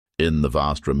in the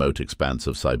vast remote expanse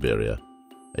of Siberia,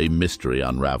 a mystery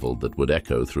unraveled that would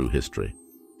echo through history.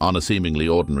 On a seemingly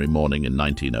ordinary morning in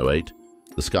 1908,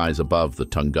 the skies above the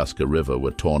Tunguska River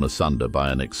were torn asunder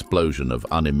by an explosion of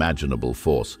unimaginable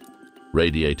force,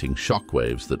 radiating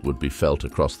shockwaves that would be felt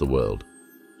across the world.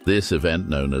 This event,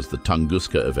 known as the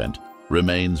Tunguska Event,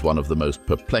 remains one of the most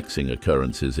perplexing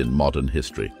occurrences in modern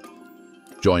history.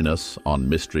 Join us on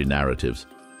Mystery Narratives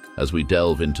as we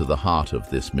delve into the heart of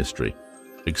this mystery,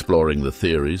 exploring the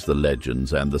theories, the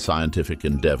legends, and the scientific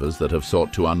endeavors that have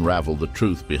sought to unravel the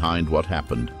truth behind what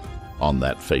happened on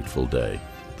that fateful day.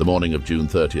 The morning of June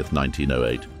 30th,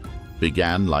 1908,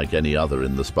 began like any other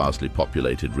in the sparsely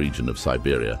populated region of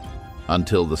Siberia,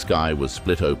 until the sky was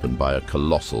split open by a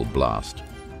colossal blast.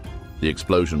 The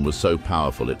explosion was so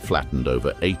powerful it flattened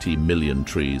over 80 million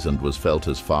trees and was felt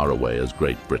as far away as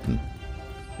Great Britain.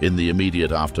 In the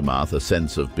immediate aftermath, a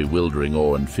sense of bewildering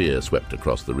awe and fear swept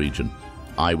across the region.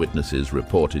 Eyewitnesses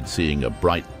reported seeing a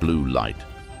bright blue light,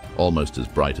 almost as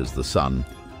bright as the sun,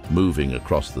 moving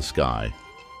across the sky,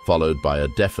 followed by a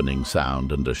deafening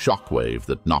sound and a shockwave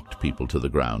that knocked people to the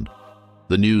ground.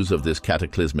 The news of this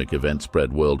cataclysmic event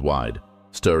spread worldwide,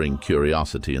 stirring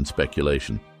curiosity and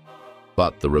speculation.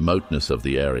 But the remoteness of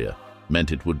the area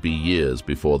meant it would be years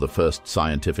before the first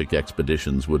scientific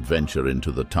expeditions would venture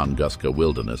into the Tunguska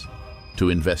wilderness to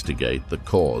investigate the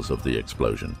cause of the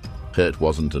explosion. It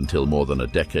wasn't until more than a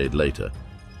decade later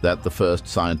that the first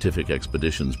scientific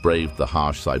expeditions braved the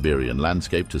harsh Siberian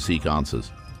landscape to seek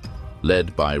answers.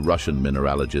 Led by Russian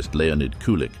mineralogist Leonid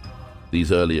Kulik,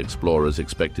 these early explorers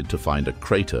expected to find a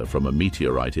crater from a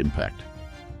meteorite impact.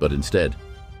 But instead,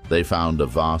 they found a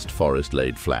vast forest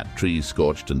laid flat, trees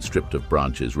scorched and stripped of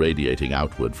branches radiating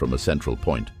outward from a central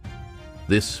point.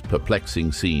 This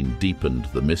perplexing scene deepened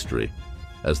the mystery,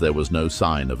 as there was no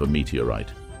sign of a meteorite,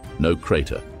 no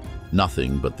crater,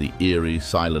 nothing but the eerie,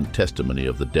 silent testimony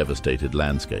of the devastated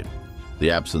landscape.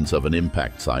 The absence of an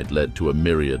impact site led to a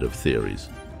myriad of theories.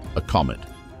 A comet,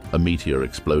 a meteor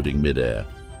exploding mid-air,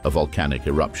 a volcanic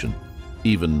eruption,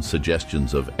 even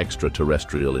suggestions of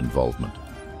extraterrestrial involvement.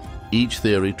 Each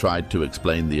theory tried to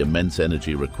explain the immense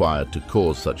energy required to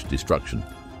cause such destruction,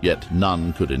 yet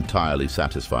none could entirely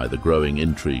satisfy the growing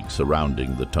intrigue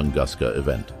surrounding the Tunguska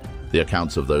event. The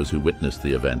accounts of those who witnessed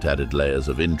the event added layers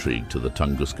of intrigue to the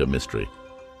Tunguska mystery.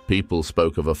 People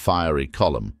spoke of a fiery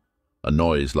column, a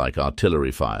noise like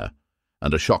artillery fire,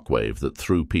 and a shockwave that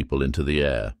threw people into the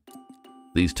air.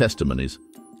 These testimonies,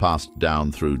 passed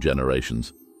down through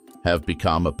generations, have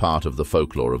become a part of the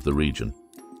folklore of the region,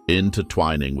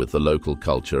 intertwining with the local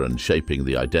culture and shaping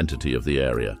the identity of the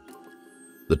area.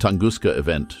 The Tunguska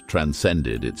event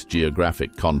transcended its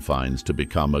geographic confines to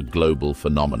become a global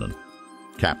phenomenon,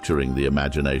 capturing the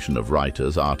imagination of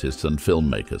writers, artists, and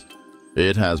filmmakers.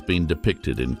 It has been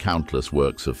depicted in countless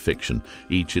works of fiction,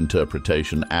 each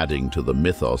interpretation adding to the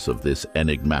mythos of this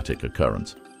enigmatic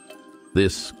occurrence.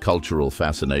 This cultural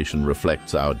fascination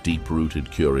reflects our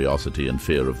deep-rooted curiosity and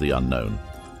fear of the unknown.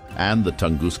 And the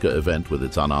Tunguska event, with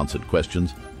its unanswered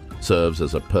questions, serves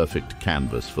as a perfect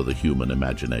canvas for the human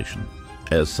imagination.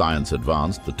 As science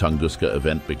advanced, the Tunguska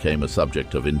event became a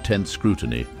subject of intense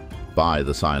scrutiny by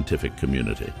the scientific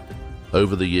community.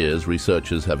 Over the years,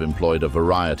 researchers have employed a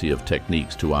variety of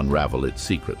techniques to unravel its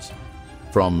secrets.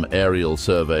 From aerial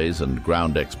surveys and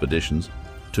ground expeditions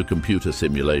to computer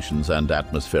simulations and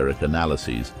atmospheric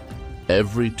analyses,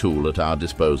 every tool at our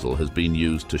disposal has been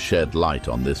used to shed light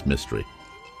on this mystery.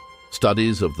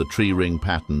 Studies of the tree ring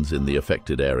patterns in the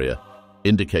affected area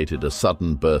indicated a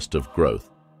sudden burst of growth,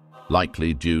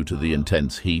 likely due to the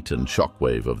intense heat and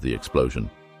shockwave of the explosion.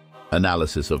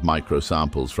 Analysis of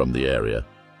microsamples from the area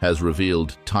has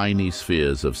revealed tiny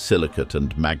spheres of silicate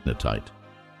and magnetite,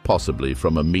 possibly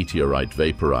from a meteorite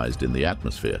vaporized in the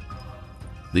atmosphere.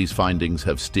 These findings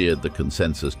have steered the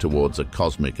consensus towards a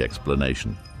cosmic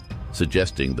explanation,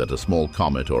 suggesting that a small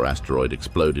comet or asteroid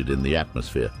exploded in the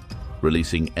atmosphere,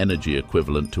 releasing energy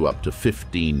equivalent to up to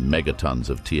 15 megatons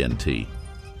of TNT.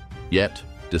 Yet,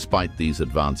 despite these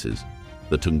advances,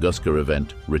 the Tunguska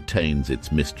event retains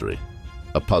its mystery.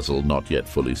 A puzzle not yet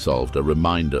fully solved, a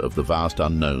reminder of the vast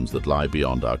unknowns that lie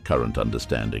beyond our current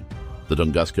understanding. The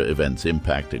Tunguska event's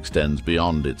impact extends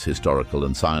beyond its historical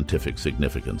and scientific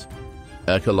significance.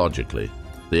 Ecologically,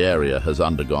 the area has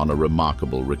undergone a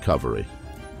remarkable recovery,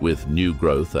 with new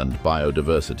growth and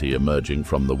biodiversity emerging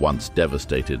from the once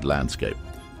devastated landscape.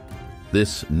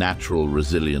 This natural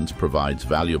resilience provides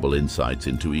valuable insights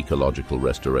into ecological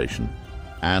restoration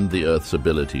and the Earth's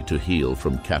ability to heal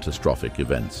from catastrophic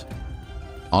events.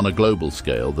 On a global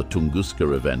scale, the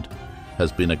Tunguska event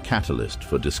has been a catalyst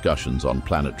for discussions on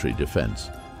planetary defense.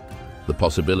 The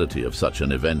possibility of such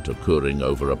an event occurring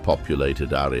over a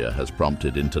populated area has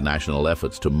prompted international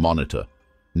efforts to monitor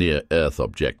near-Earth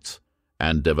objects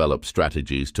and develop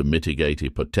strategies to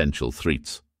mitigate potential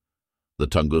threats. The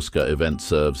Tunguska event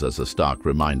serves as a stark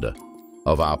reminder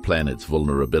of our planet's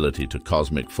vulnerability to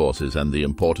cosmic forces and the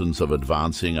importance of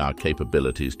advancing our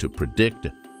capabilities to predict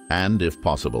and, if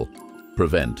possible,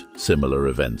 prevent similar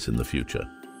events in the future.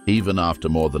 Even after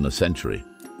more than a century,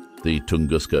 the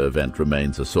Tunguska event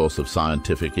remains a source of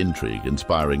scientific intrigue,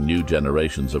 inspiring new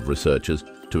generations of researchers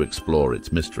to explore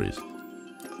its mysteries.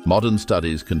 Modern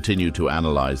studies continue to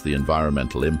analyze the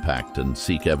environmental impact and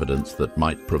seek evidence that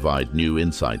might provide new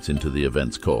insights into the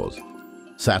event's cause.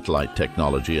 Satellite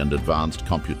technology and advanced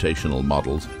computational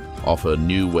models offer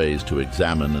new ways to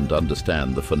examine and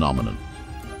understand the phenomenon.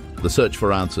 The search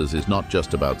for answers is not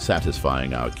just about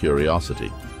satisfying our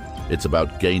curiosity. It's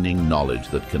about gaining knowledge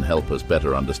that can help us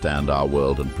better understand our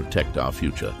world and protect our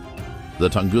future. The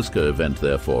Tunguska event,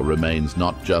 therefore, remains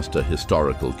not just a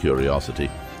historical curiosity,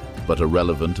 but a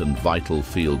relevant and vital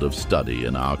field of study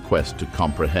in our quest to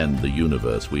comprehend the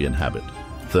universe we inhabit.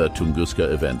 The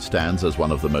Tunguska event stands as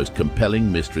one of the most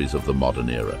compelling mysteries of the modern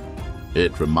era.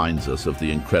 It reminds us of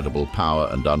the incredible power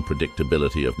and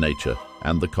unpredictability of nature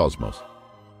and the cosmos.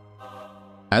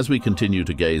 As we continue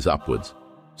to gaze upwards,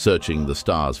 searching the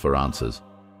stars for answers,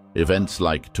 events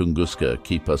like Tunguska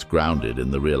keep us grounded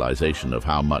in the realization of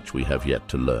how much we have yet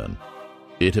to learn.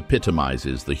 It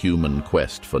epitomizes the human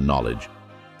quest for knowledge,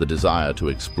 the desire to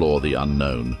explore the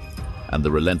unknown, and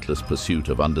the relentless pursuit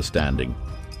of understanding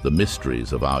the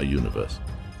mysteries of our universe.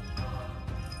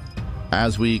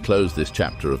 As we close this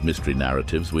chapter of mystery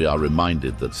narratives, we are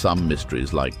reminded that some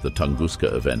mysteries, like the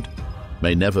Tunguska event,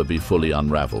 may never be fully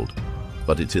unraveled,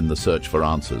 but it's in the search for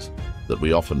answers that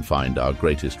we often find our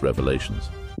greatest revelations.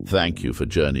 Thank you for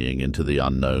journeying into the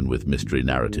unknown with mystery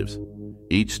narratives.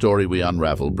 Each story we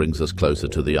unravel brings us closer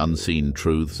to the unseen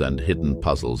truths and hidden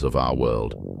puzzles of our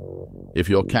world. If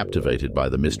you're captivated by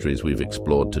the mysteries we've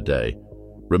explored today,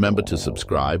 remember to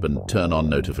subscribe and turn on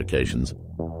notifications.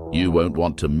 You won't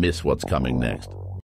want to miss what's coming next.